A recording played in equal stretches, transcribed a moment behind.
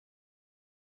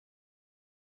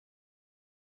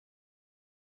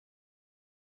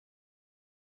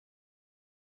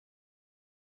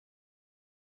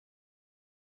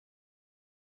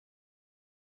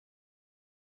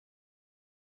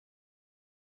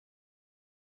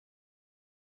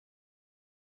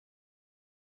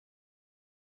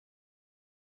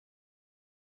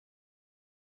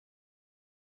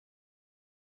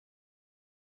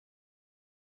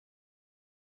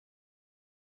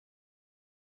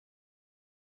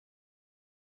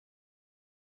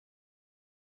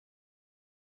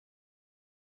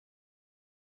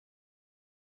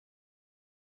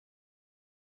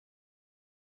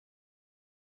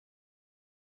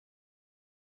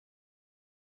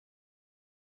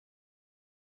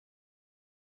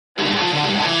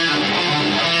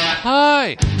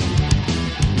Hi!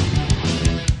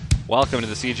 Welcome to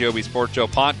the CJOB Sports Show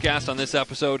podcast. On this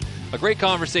episode, a great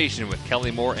conversation with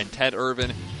Kelly Moore and Ted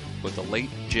Irvin with the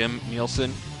late Jim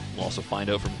Nielsen. We'll also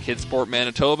find out from Kids Sport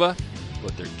Manitoba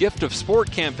what their Gift of Sport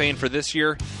campaign for this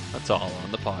year. That's all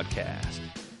on the podcast.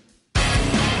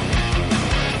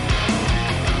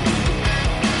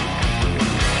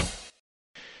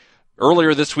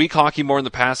 Earlier this week, hockey mourned the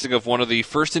passing of one of the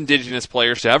first Indigenous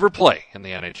players to ever play in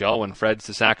the NHL when Fred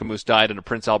Sasakamoose died in a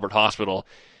Prince Albert hospital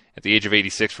at the age of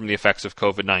 86 from the effects of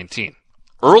COVID-19.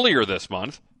 Earlier this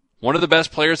month, one of the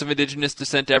best players of Indigenous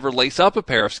descent to ever lace up a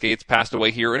pair of skates passed away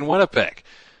here in Winnipeg.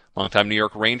 Longtime New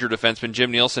York Ranger defenseman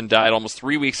Jim Nielsen died almost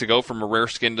 3 weeks ago from a rare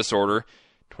skin disorder,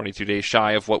 22 days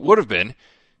shy of what would have been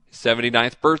his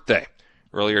 79th birthday.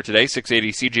 Earlier today,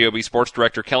 680 CJOB Sports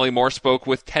Director Kelly Moore spoke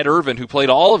with Ted Irvin, who played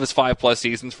all of his 5+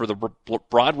 seasons for the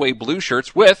Broadway Blue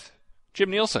Shirts with Jim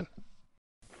Nielsen.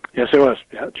 Yes, it was.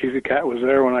 Yeah, Chiefy Cat was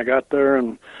there when I got there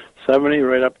in 70,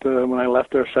 right up to when I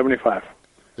left there, 75.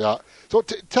 Yeah. So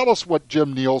tell us what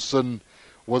Jim Nielsen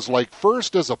was like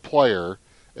first as a player,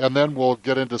 and then we'll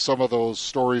get into some of those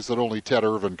stories that only Ted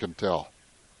Irvin can tell.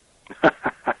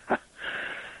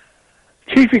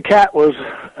 Chiefy Cat was,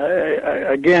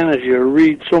 again, as you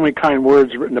read so many kind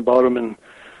words written about him in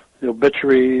the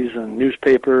obituaries and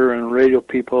newspaper and radio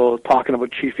people talking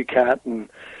about Chiefy Cat, and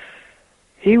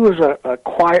he was a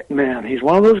quiet man. He's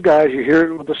one of those guys, you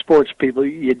hear it with the sports people,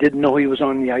 you didn't know he was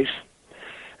on the ice.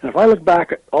 And if I look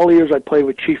back at all the years I played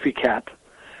with Chiefy Cat,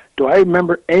 do I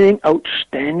remember anything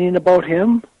outstanding about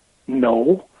him?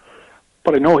 No.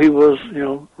 But I know he was,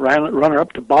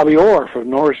 runner-up to Bobby Orr for the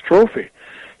Norris Trophy.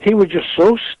 He was just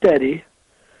so steady,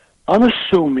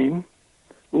 unassuming,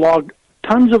 logged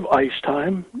tons of ice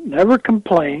time, never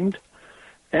complained.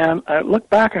 And I look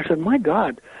back, I said, my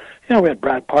God, we had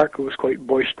Brad Park, who was quite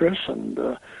boisterous, and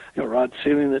Rod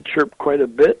Sealing that chirped quite a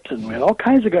bit, and we had all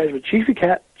kinds of guys, but Chiefy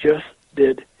Cat just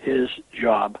did his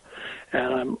job.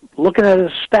 And I'm looking at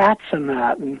his stats and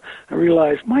that, and I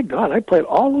realized, my God, I played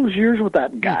all those years with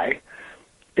that guy.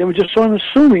 It was just so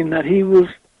unassuming that he was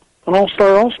an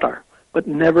all-star, but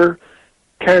never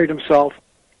carried himself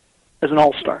as an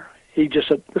all-star. He just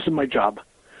said, this is my job.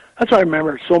 That's why I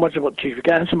remember so much about Chiefy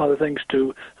Cat and some other things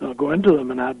too. I'll go into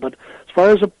them and that. But as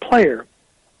far as a player,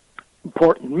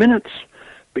 important minutes,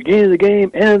 beginning of the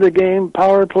game, end of the game,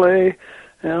 power play,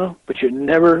 but you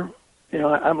never,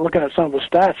 I'm looking at some of the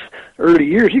stats. Early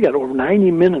years, he got over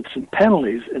 90 minutes in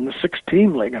penalties in the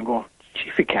 6-team league. I'm going,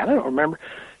 Chiefy Cat, I don't remember.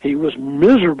 He was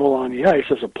miserable on the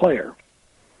ice as a player.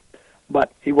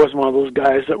 But he wasn't one of those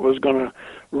guys that was going to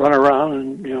run around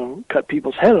and, cut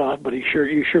people's head off, but you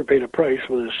sure paid a price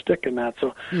with his stick and that.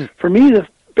 So for me, the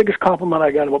biggest compliment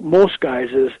I got about most guys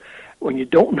is when you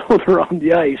don't know they're on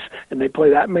the ice and they play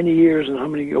that many years and how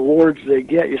many awards they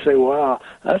get, you say, wow,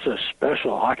 that's a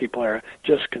special hockey player.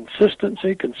 Just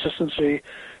consistency,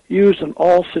 used in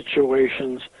all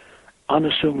situations,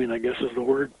 unassuming, I guess is the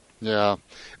word. Yeah.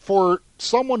 For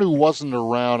someone who wasn't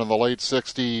around in the late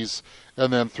 60s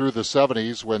and then through the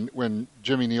 70s when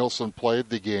Jimmy Nielsen played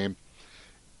the game,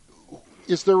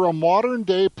 is there a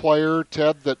modern-day player,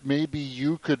 Ted, that maybe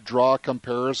you could draw a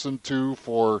comparison to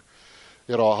for,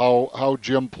 how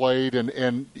Jim played?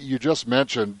 And you just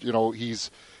mentioned,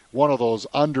 he's one of those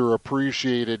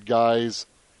underappreciated guys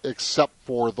except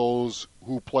for those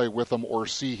who play with him or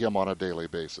see him on a daily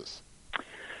basis.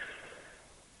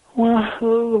 Well,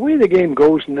 the way the game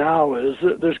goes now is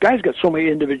there's guys got so many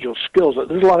individual skills.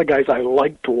 There's a lot of guys I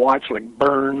like to watch, like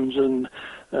Burns and,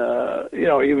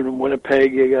 even in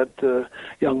Winnipeg, you got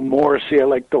young Morrissey I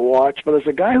like to watch. But as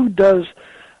a guy who does,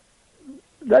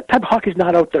 that type of hockey's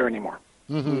not out there anymore,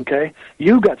 okay?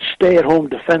 You got stay-at-home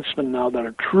defensemen now that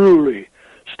are truly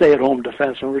stay-at-home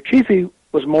defensemen, where Chiefy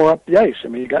was more up the ice. I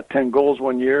mean, he got 10 goals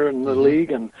one year in the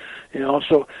league, and,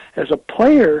 so as a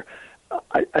player,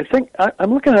 I think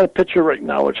I'm looking at a picture right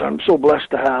now, which I'm so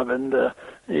blessed to have, and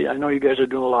I know you guys are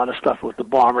doing a lot of stuff with the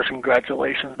Bombers.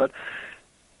 Congratulations. But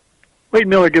Wade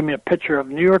Miller gave me a picture of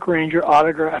New York Ranger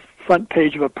autograph front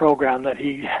page of a program that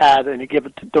he had, and he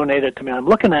donated it to me. I'm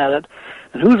looking at it,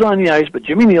 and who's on the ice but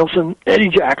Jimmy Nielsen, Eddie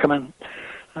Jackman,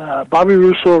 Bobby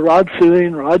Russo, Rod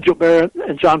Sealing, Rod Gilbert,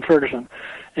 and John Ferguson.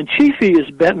 And Chiefy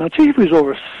is bent. Now, Chiefy's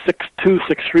over 6'2",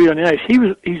 6'3" on the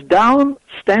ice. He's down,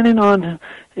 standing on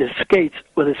his skates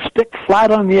with his stick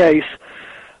flat on the ice,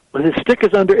 with his stick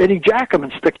is under Eddie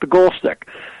Jackman's stick, the goal stick.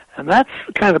 And that's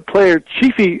the kind of player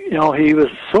Chiefy, he was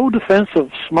so defensive,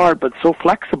 smart, but so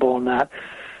flexible in that.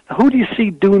 Now, who do you see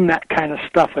doing that kind of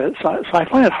stuff? So I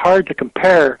find it hard to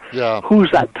compare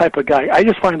who's that type of guy. I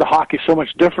just find the hockey so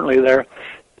much differently there.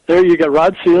 There you got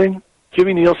Rod Sealing,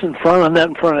 Jimmy Nielsen in front of that,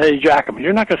 in front of Eddie Jackman.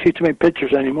 You're not going to see too many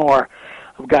pictures anymore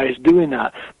of guys doing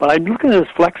that. But I'm looking at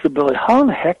his flexibility. How in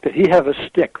the heck did he have a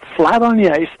stick flat on the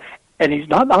ice, and he's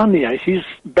not on the ice, he's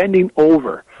bending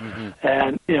over.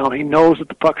 And, he knows that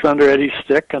the puck's under Eddie's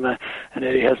stick, and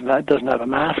Eddie doesn't have a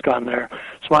mask on there.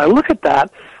 So when I look at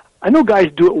that, I know guys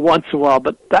do it once in a while,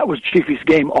 but that was Chiefy's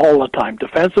game all the time.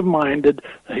 Defensive-minded,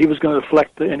 he was going to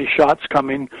deflect any shots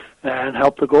coming and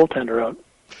help the goaltender out.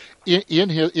 In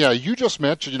his, you just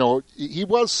mentioned, he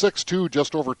was 6'2",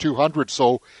 just over 200.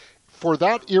 So for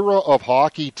that era of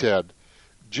hockey, Ted,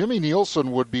 Jimmy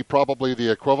Nielsen would be probably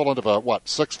the equivalent of a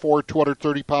 6'4",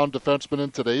 230-pound defenseman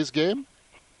in today's game.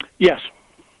 Yes.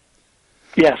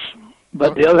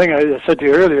 But the other thing I said to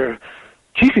you earlier,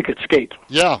 Chiefy could skate.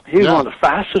 Yeah. He was one of the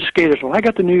fastest skaters. When I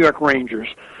got the New York Rangers,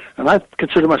 and I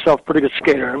consider myself a pretty good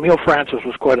skater, Emile Francis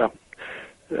was quite a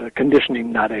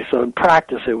conditioning nutty. So in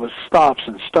practice, it was stops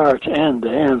and starts,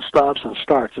 end-to-end stops and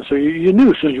starts. And so you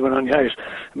knew as soon as you went on the ice,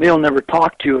 Emile never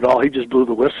talked to you at all. He just blew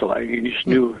the whistle. You just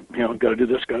knew, got to do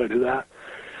this, got to do that.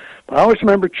 But I always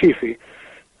remember Chiefy.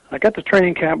 I got to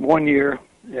training camp one year,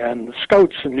 and the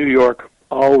scouts in New York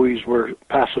always were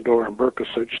Pasador and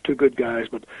Berkosich, two good guys,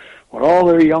 but when all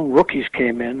their young rookies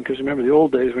came in, because remember the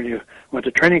old days when you went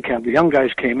to training camp, the young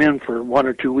guys came in for 1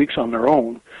 or 2 weeks on their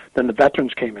own, then the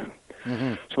veterans came in.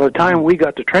 So by the time we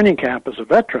got to training camp as a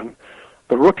veteran,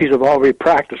 the rookies have already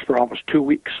practiced for almost 2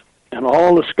 weeks. And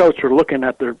all the scouts were looking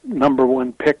at their number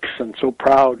one picks and so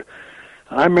proud.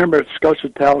 And I remember scouts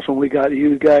would tell us when we got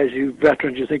you guys, you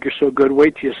veterans, you think you're so good,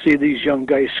 wait till you see these young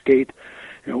guys skate.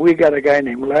 We got a guy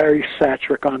named Larry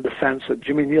Satchrick on defense at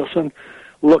Jimmy Nielsen.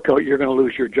 Look out, you're going to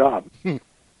lose your job.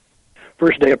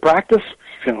 First day of practice,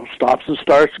 stops and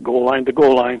starts, goal line to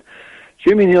goal line.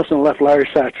 Jimmy Nielsen left Larry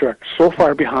Satchrick so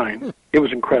far behind, it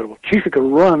was incredible. Chiefy could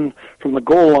run from the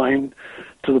goal line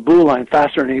to the blue line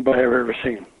faster than anybody I've ever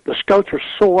seen. The scouts were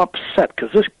so upset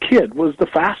because this kid was the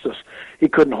fastest. He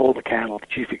couldn't hold a candle to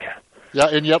Chiefy Cat. Yeah,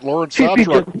 and yet Lawrence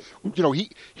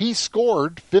Satchrick, he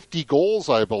scored 50 goals,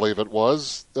 I believe it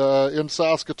was, in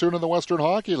Saskatoon in the Western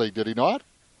Hockey League, did he not?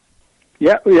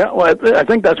 Yeah. Well, I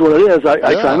think that's what it is.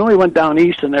 I know he went down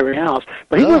east and everything else,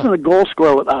 but he wasn't a goal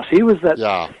scorer with us. He was that.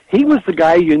 Yeah. He was the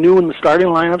guy you knew in the starting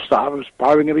lineup. Stop. It was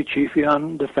probably going to be Chiefy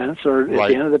on defense, or at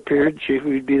the end of the period,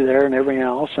 Chiefy would be there and everything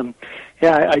else. And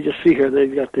I just see here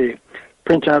they've got the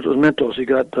Prince Andrews Mintos. He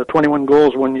got 21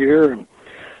 goals one year,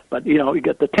 but you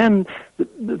got the 10.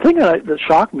 The thing that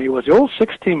shocked me was the old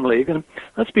 6-team league, and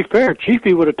let's be fair,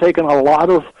 Chiefy would have taken a lot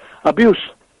of abuse.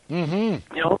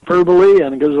 Verbally,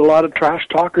 and there's a lot of trash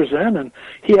talkers in, and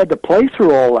he had to play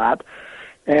through all that.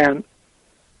 And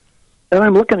then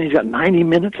I'm looking, he's got 90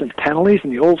 minutes and penalties in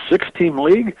the old 6-team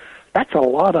league. That's a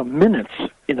lot of minutes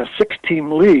in a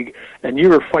 6-team league, and you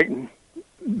were fighting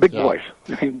big boys.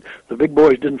 I mean, the big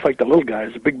boys didn't fight the little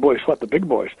guys. The big boys fought the big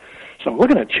boys. So I'm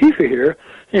looking at Chiefy here,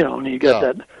 and you got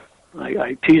that.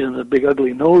 I tease him the big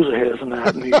ugly nose of his and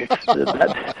that,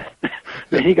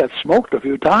 and he got smoked a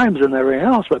few times and everything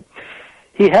else, but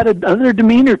he had another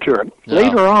demeanor to him. Yeah.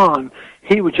 Later on,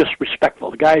 he was just respectful.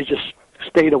 The guys just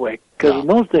stayed away, because in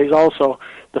those days also,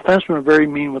 defensemen were very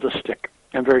mean with a stick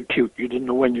and very cute. You didn't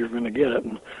know when you were going to get it.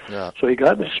 And so he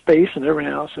got in his space and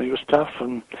everything else, and he was tough.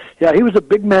 And he was a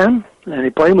big man, and he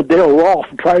played with Dale Rolfe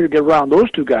and tried to get around those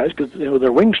two guys because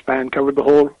their wingspan covered the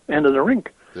whole end of the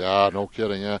rink. Yeah, no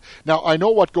kidding. Yeah. Now, I know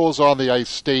what goes on the ice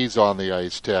stays on the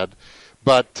ice, Ted,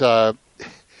 but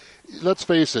let's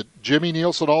face it, Jimmy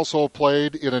Nielsen also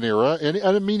played in an era, and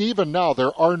I mean, even now,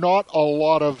 there are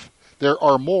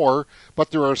more,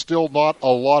 but there are still not a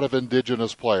lot of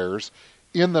Indigenous players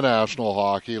in the National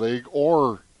Hockey League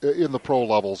or in the pro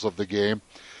levels of the game.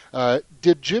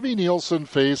 Did Jimmy Nielsen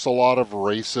face a lot of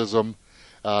racism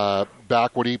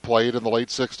back when he played in the late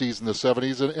 60s and the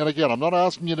 70s? And again, I'm not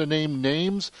asking you to name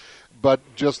names, but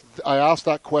just I asked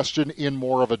that question in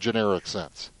more of a generic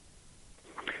sense.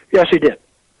 Yes, he did.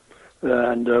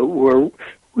 And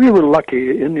we were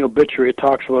lucky. In the obituary, it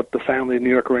talks about the family of New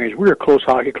York Rangers. We were a close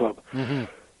hockey club. Mm-hmm.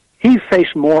 He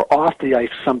faced more off the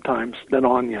ice sometimes than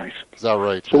on the ice. Is that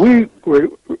right? So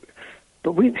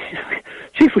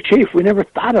chief was chief. We never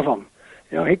thought of him.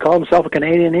 He called himself a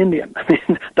Canadian Indian. I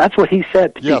mean, that's what he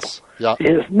said to people. Yeah.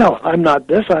 No, I'm not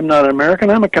this. I'm not an American.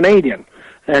 I'm a Canadian.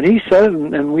 And he said it,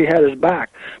 and we had his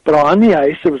back. But on the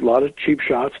ice, there was a lot of cheap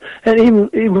shots. And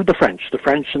even with the French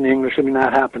and the English, I mean,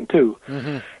 that happened too.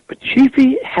 Mm-hmm. But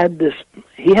Chiefy had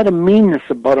he had a meanness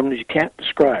about him that you can't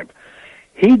describe.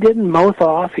 He didn't mouth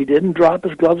off. He didn't drop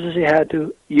his gloves as he had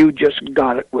to. You just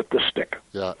got it with the stick.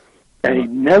 Yeah. And he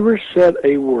never said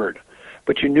a word.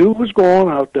 But you knew it was going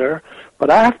out there. But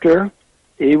after,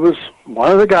 he was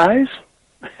one of the guys,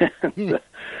 And,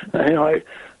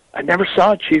 I never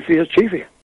saw Chiefy as Chiefy.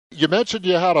 You mentioned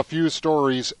you had a few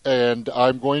stories, and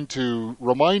I'm going to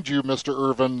remind you, Mr.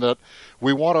 Irvin, that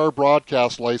we want our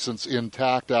broadcast license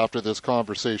intact after this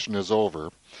conversation is over.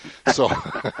 So,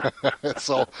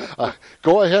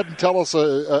 go ahead and tell us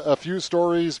a few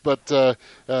stories, but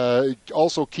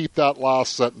also keep that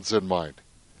last sentence in mind.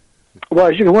 Well,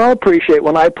 as you can well appreciate,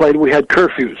 when I played, we had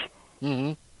curfews.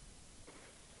 Mm-hmm.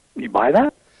 You buy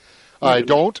that? I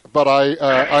don't, but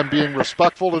I'm being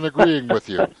respectful and agreeing with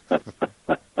you.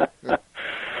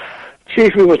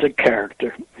 Chiefy was a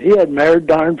character. He had mad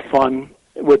darn fun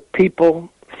with people,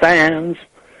 fans,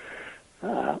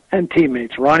 and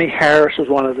teammates. Ronnie Harris was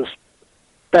one of his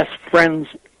best friends.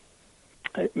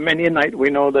 Many a night we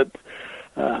know that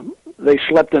they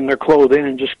slept in their clothing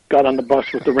and just got on the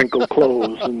bus with the wrinkled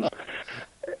clothes.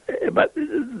 But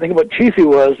the thing about Chiefy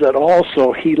was that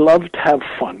also he loved to have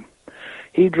fun.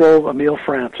 He drove Emile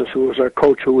Francis, who was our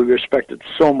coach, who we respected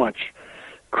so much,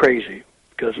 crazy.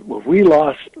 Because if we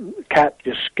lost, Cat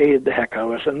just skated the heck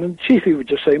out of us. And then Chiefy would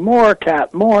just say, more,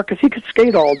 Cat, more, because he could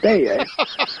skate all day, eh?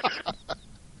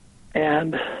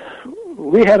 And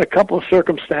we had a couple of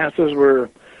circumstances where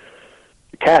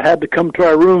Cat had to come to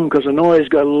our room because the noise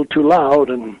got a little too loud,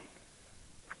 and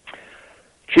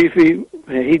Chiefy'd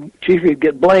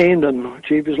get blamed, and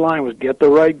Chiefy's line was, get the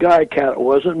right guy, Cat. It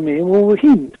wasn't me. Well,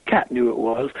 Cat knew it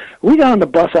was. We got on the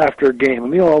bus after a game,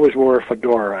 and we always wore a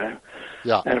fedora.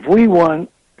 Yeah. And if we won,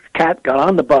 Cat got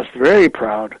on the bus very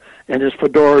proud, and his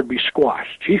fedora would be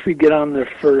squashed. Chiefy'd get on there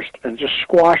first and just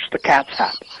squash the Cat's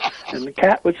hat. And the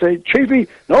Cat would say, Chiefy,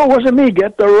 no, it wasn't me.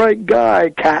 Get the right guy,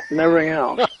 Cat, and everything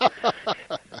else.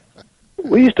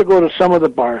 We used to go to some of the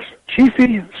bars.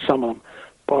 Chiefy, some of them,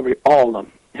 probably all of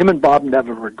them. Him and Bob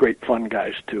Nevin were great fun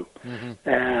guys, too. Mm-hmm.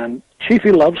 And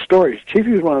Chiefy loved stories.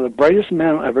 Chiefy was one of the brightest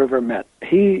men I've ever met.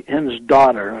 He and his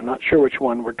daughter, I'm not sure which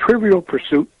one, were Trivial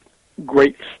Pursuit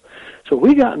greats. So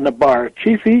we got in the bar.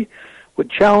 Chiefy would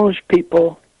challenge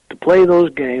people to play those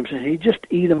games, and he'd just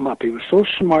eat them up. He was so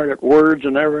smart at words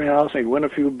and everything else. He'd win a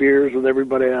few beers with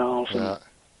everybody else. Yeah.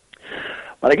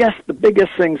 But I guess the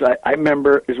biggest things I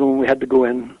remember is when we had to go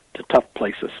in to tough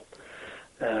places.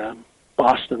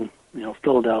 Boston,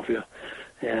 Philadelphia.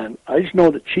 And I just know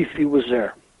that Chiefy was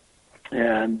there.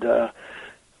 And a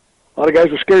lot of guys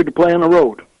were scared to play on the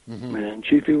road. Mm-hmm. And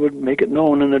Chiefy would make it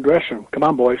known in the dressing room. Come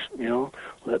on, boys,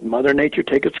 let Mother Nature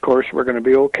take its course. We're going to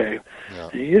be okay. Yeah.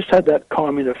 And he just had that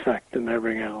calming effect and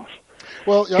everything else.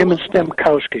 Well, him and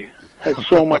Stemkowski had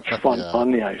so much fun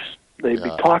on the ice. They'd be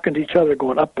talking to each other,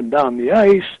 going up and down the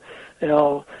ice.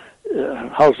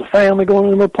 How's the family going?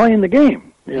 And we're playing the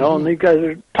game. And these guys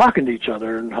are talking to each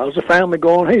other. And how's the family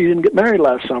going? Hey, you didn't get married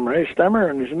last summer, hey, Stemmer?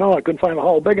 And he said, no, I couldn't find a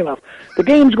hall big enough. The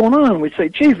game's going on. We'd say,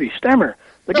 Chiefy, Stemmer,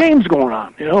 the game's going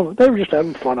on. They were just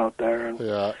having fun out there. And,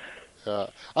 yeah.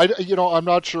 I'm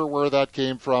not sure where that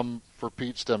came from for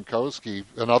Pete Stemkowski,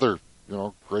 another,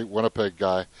 great Winnipeg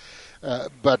guy.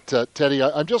 But Teddy,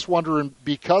 I'm just wondering,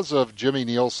 because of Jimmy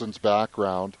Nielsen's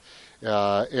background,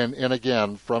 and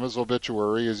again, from his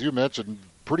obituary, as you mentioned,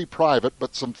 pretty private,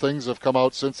 but some things have come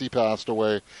out since he passed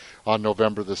away on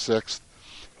November the 6th.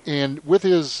 And with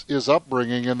his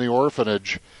upbringing in the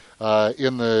orphanage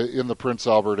in the Prince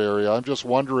Albert area, I'm just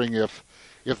wondering if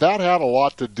that had a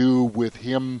lot to do with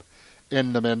him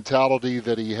and the mentality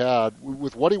that he had,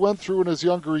 with what he went through in his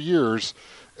younger years.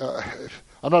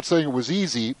 I'm not saying it was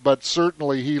easy, but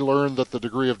certainly he learned that the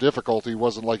degree of difficulty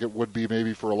wasn't like it would be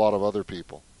maybe for a lot of other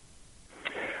people.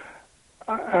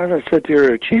 As I said to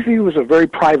you, Chiefy was a very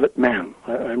private man.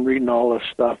 I'm reading all this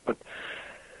stuff, but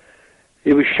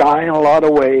he was shy in a lot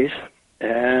of ways,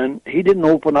 and he didn't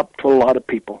open up to a lot of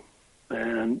people.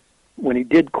 And when he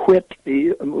did quit,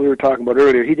 we were talking about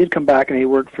earlier, he did come back and he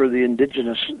worked for the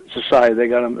Indigenous Society. They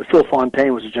got him. Phil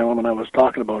Fontaine was the gentleman I was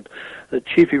talking about that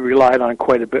Chiefy relied on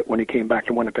quite a bit when he came back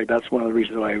to Winnipeg. That's one of the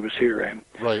reasons why he was here.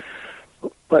 Right.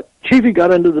 But Chiefy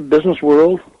got into the business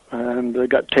world and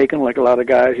got taken like a lot of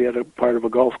guys. He had a part of a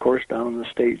golf course down in the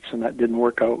States, and that didn't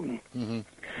work out. And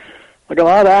like a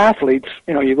lot of athletes,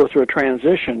 you go through a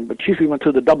transition, but Chiefy went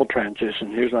through the double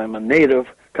transition. Here's I'm a native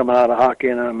coming out of hockey,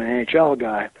 and I'm an NHL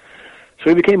guy. So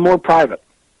he became more private.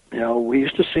 We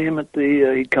used to see him at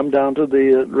he'd come down to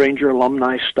the Ranger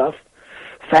alumni stuff.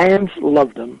 Fans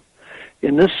loved him.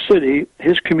 In this city,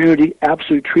 his community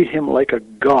absolutely treat him like a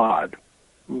god.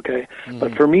 Okay? Mm-hmm.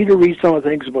 But for me to read some of the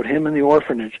things about him in the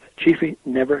orphanage, Chiefy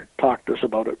never talked to us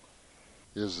about it.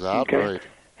 Is that right?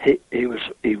 He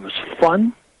was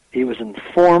fun. He was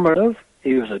informative.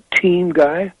 He was a team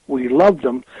guy. We loved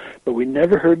him, but we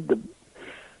never heard the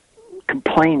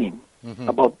complaining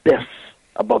about this,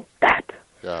 about that.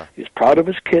 Yeah. He was proud of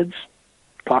his kids.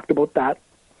 talked about that.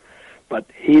 But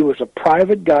he was a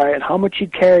private guy, and how much he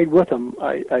carried with him,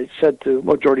 I said to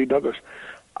Jordy Douglas,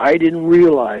 I didn't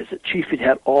realize that Chiefy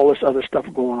had all this other stuff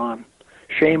going on.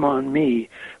 Shame on me,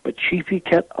 but Chiefy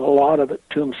kept a lot of it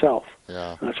to himself.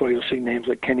 Yeah. And that's why you'll see names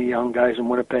like Kenny Young, guys in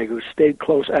Winnipeg who stayed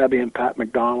close, Abby and Pat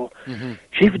McDonald. Mm-hmm.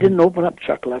 Chiefy didn't open up to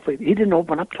Chuck Lefley. He didn't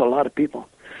open up to a lot of people.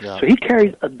 Yeah. So he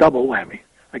carried a double whammy.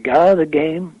 I got out of the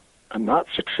game. I'm not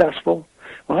successful.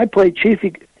 When I played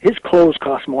Chiefy, his clothes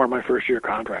cost more in my first year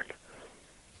contract.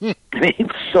 I mean, he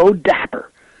was so dapper.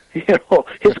 You know,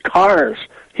 his cars,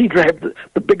 he drove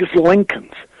the biggest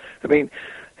Lincolns. I mean,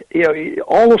 you know,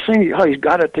 all those things, how he's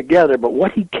got it together, but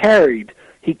what he carried,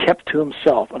 he kept to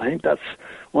himself. And I think that's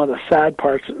one of the sad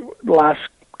parts. The last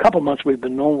couple of months we've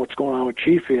been knowing what's going on with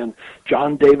Chiefy and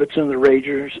John Davidson, the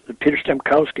Rangers, Peter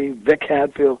Stemkowski, Vic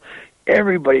Hadfield,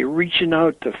 everybody reaching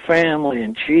out to family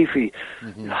and Chiefy.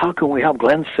 Mm-hmm. How can we help?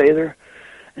 Glenn Sather.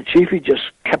 And Chiefy just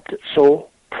kept it so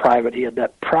private. He had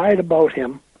that pride about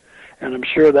him, and I'm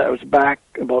sure that was back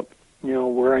about, you know,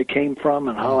 where I came from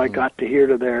and how I got to here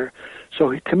to there.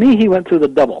 So to me, he went through the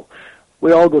double.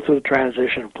 We all go through the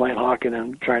transition of playing hockey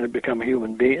and trying to become a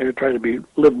human being, or trying to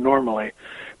live normally.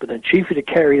 But then Chiefy to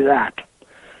carry that,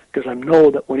 because I know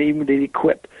that when even did he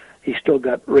quit, he still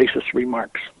got racist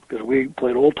remarks, because we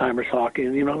played old-timers hockey,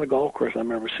 and even on the golf course, I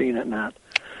remember seeing it and that.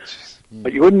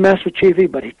 But you wouldn't mess with Chiefy,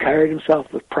 but he carried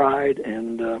himself with pride,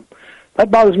 and that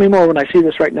bothers me more when I see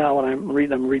this right now. When I'm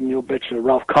reading the old bits of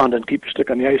Ralph Condon, Keep Your Stick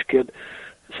on the Ice kid,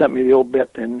 sent me the old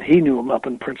bit, and he knew him up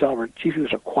in Prince Albert. Chiefy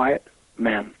was a quiet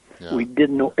man. Yeah. We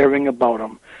didn't know everything about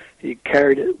him. He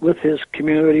carried it with his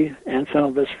community and some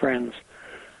of his friends.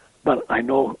 But I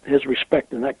know his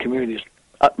respect in that community is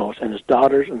utmost, and his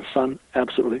daughters and son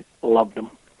absolutely loved him.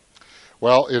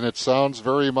 Well, and it sounds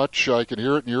very much, I can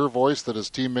hear it in your voice, that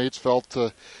his teammates felt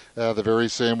the very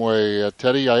same way.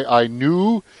 Teddy, I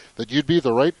knew that you'd be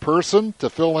the right person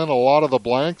to fill in a lot of the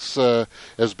blanks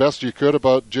as best you could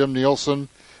about Jim Nielsen.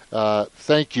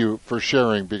 Thank you for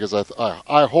sharing, because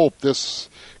I hope this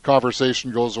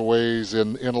conversation goes a ways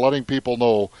in letting people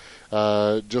know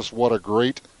just what a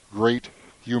great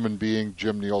human being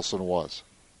Jim Nielsen was.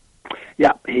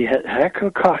 Yeah, he had a heck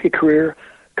of a hockey career,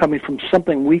 coming from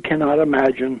something we cannot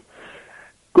imagine,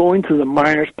 going to the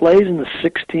minors, plays in the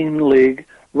 16 league,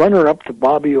 runner-up to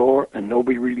Bobby Orr, and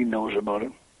nobody really knows about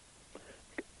it.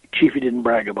 Chiefy didn't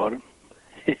brag about it.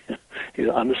 He's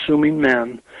an unassuming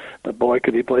man, but boy,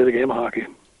 could he play the game of hockey.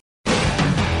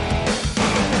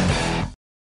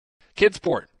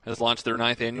 Kidsport has launched their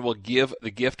 9th annual Give the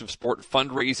Gift of Sport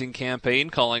fundraising campaign,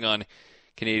 calling on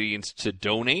Canadians to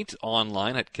donate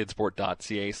online at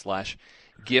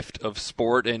kidsport.ca/gift of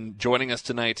sport. And joining us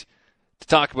tonight to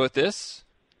talk about this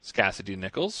is Cassidy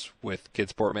Nichols with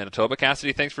Kidsport Manitoba.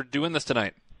 Cassidy, thanks for doing this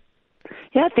tonight.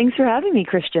 Yeah, thanks for having me,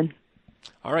 Christian.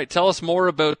 All right, tell us more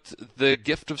about the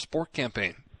Gift of Sport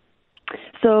campaign.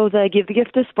 So the Give the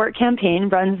Gift of Sport campaign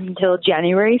runs until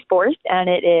January 4th, and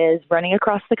it is running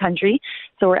across the country.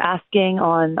 So we're asking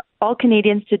on all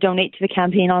Canadians to donate to the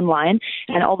campaign online,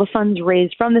 and all the funds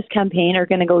raised from this campaign are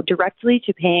going to go directly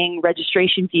to paying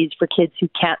registration fees for kids who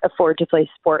can't afford to play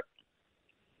sport.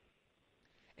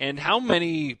 And how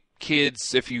many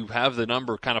kids, if you have the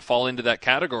number, kind of fall into that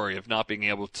category of not being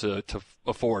able to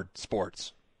afford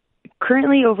sports?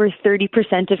 Currently, over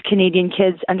 30% of Canadian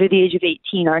kids under the age of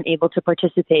 18 aren't able to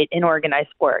participate in organized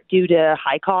sport due to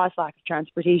high cost, lack of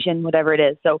transportation, whatever it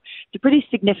is. So it's a pretty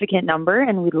significant number,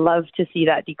 and we'd love to see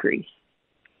that decrease.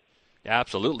 Yeah,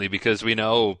 absolutely, because we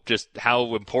know just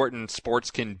how important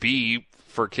sports can be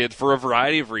for kids for a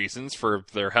variety of reasons, for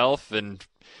their health and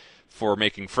for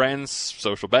making friends,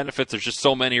 social benefits. There's just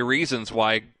so many reasons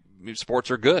why sports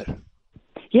are good.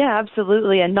 Yeah,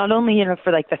 absolutely. And not only,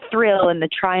 for like the thrill and the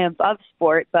triumph of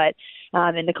sport, but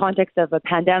in the context of a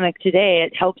pandemic today,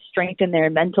 it helps strengthen their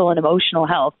mental and emotional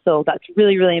health. So that's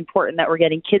really, really important that we're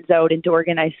getting kids out into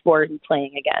organized sport and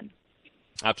playing again.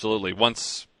 Absolutely.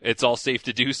 Once it's all safe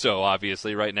to do so,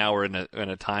 obviously. Right now we're in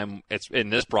a time, it's in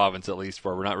this province at least,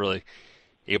 where we're not really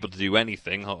able to do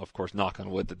anything. Of course, knock on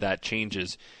wood that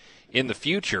changes in the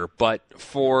future. But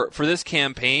for this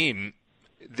campaign,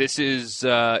 this is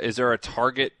there a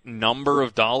target number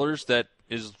of dollars that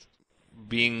is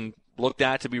being looked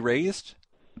at to be raised?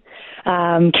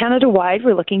 Canada-wide,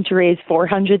 we're looking to raise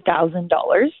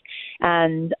 $400,000.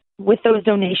 And with those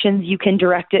donations, you can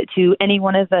direct it to any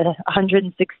one of the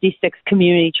 166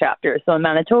 community chapters. So in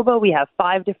Manitoba, we have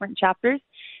 5 different chapters.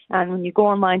 And when you go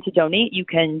online to donate, you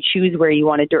can choose where you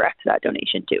want to direct that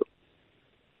donation to.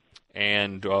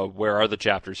 And where are the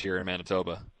chapters here in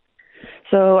Manitoba?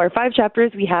 So our 5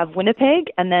 chapters, we have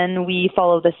Winnipeg, and then we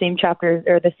follow the same chapters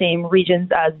or the same regions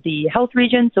as the health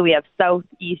region. So we have South,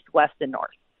 East, West, and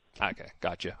North. Okay,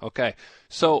 gotcha. Okay,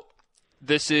 so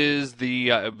this is the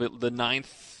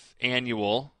 9th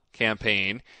annual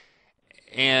campaign,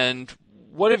 and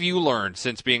what have you learned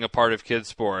since being a part of Kids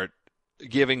Sport,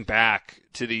 giving back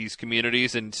to these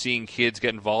communities and seeing kids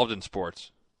get involved in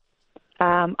sports?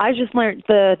 I just learned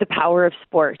the power of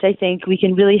sport. I think we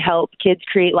can really help kids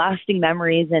create lasting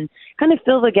memories and kind of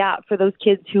fill the gap for those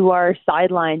kids who are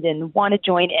sidelined and want to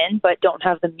join in but don't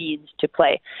have the means to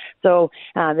play. So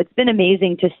it's been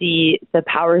amazing to see the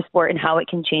power of sport and how it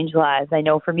can change lives. I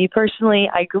know for me personally,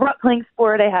 I grew up playing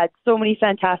sport. I had so many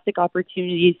fantastic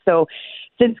opportunities. So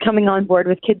since coming on board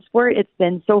with Kids Sport, it's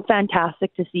been so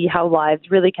fantastic to see how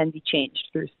lives really can be changed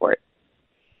through sport.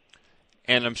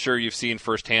 And I'm sure you've seen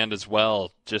firsthand as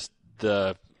well, just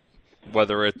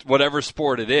whatever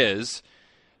sport it is,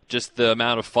 just the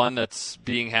amount of fun that's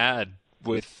being had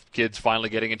with kids finally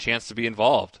getting a chance to be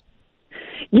involved.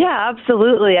 Yeah,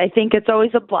 absolutely. I think it's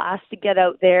always a blast to get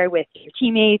out there with your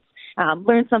teammates,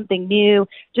 learn something new,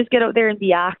 just get out there and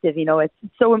be active. You know, it's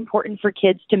so important for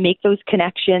kids to make those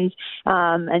connections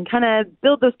and kind of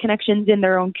build those connections in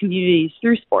their own communities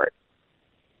through sport.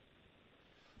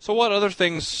 So what other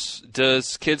things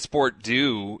does Kids Sport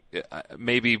do,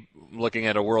 maybe looking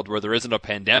at a world where there isn't a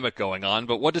pandemic going on,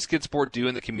 but what does Kids Sport do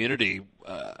in the community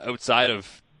outside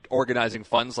of organizing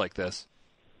funds like this?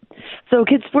 So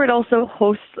Kids Sport also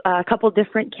hosts a couple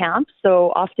different camps.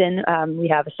 So often we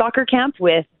have a soccer camp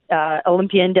with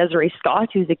Olympian Desiree Scott,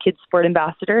 who's a Kids Sport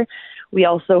ambassador. We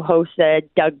also host a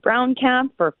Doug Brown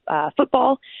camp for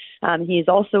football. He's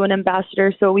also an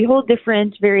ambassador. So we hold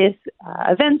different various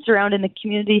events around in the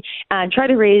community and try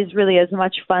to raise really as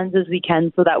much funds as we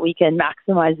can so that we can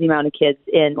maximize the amount of kids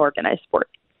in organized sport.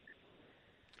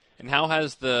 And how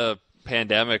has the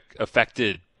pandemic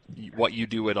affected what you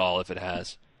do at all, if it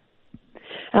has?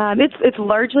 It's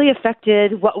largely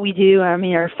affected what we do. I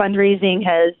mean, our fundraising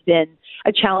has been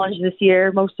a challenge this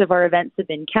year. Most of our events have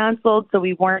been canceled, so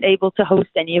we weren't able to host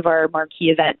any of our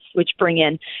marquee events, which bring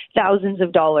in thousands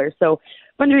of dollars. So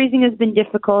fundraising has been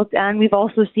difficult, and we've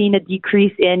also seen a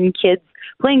decrease in kids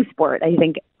playing sport. I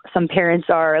think some parents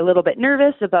are a little bit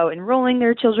nervous about enrolling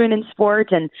their children in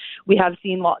sport, and we have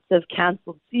seen lots of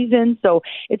canceled seasons. So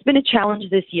it's been a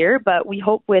challenge this year, but we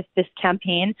hope with this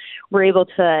campaign we're able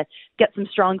to get some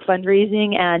strong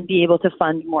fundraising and be able to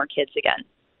fund more kids again.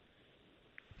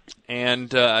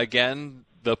 And again,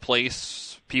 the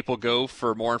place people go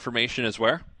for more information is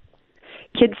where?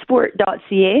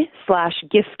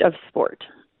 kidsport.ca/giftofsport.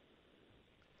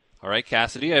 All right,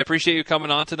 Cassidy, I appreciate you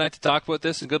coming on tonight to talk about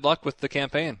this, and good luck with the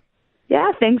campaign.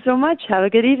 Yeah, thanks so much. Have a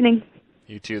good evening.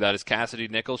 You too. That is Cassidy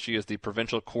Nichols. She is the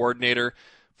provincial coordinator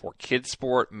for Kids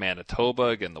Sport Manitoba.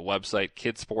 Again, the website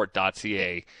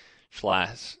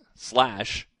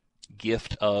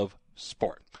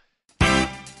kidsport.ca/giftofsport.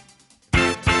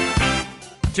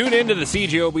 Tune in to the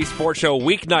CJOB Sports Show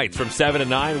weeknights from 7 to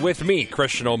 9 with me,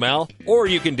 Christian O'Mell, or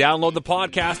you can download the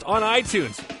podcast on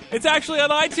iTunes. It's actually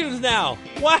on iTunes now.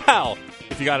 Wow!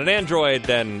 If you got an Android,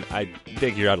 then I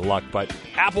think you're out of luck, but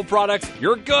Apple products,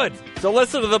 you're good. So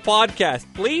listen to the podcast.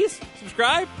 Please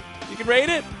subscribe. You can rate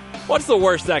it. What's the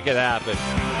worst that could happen?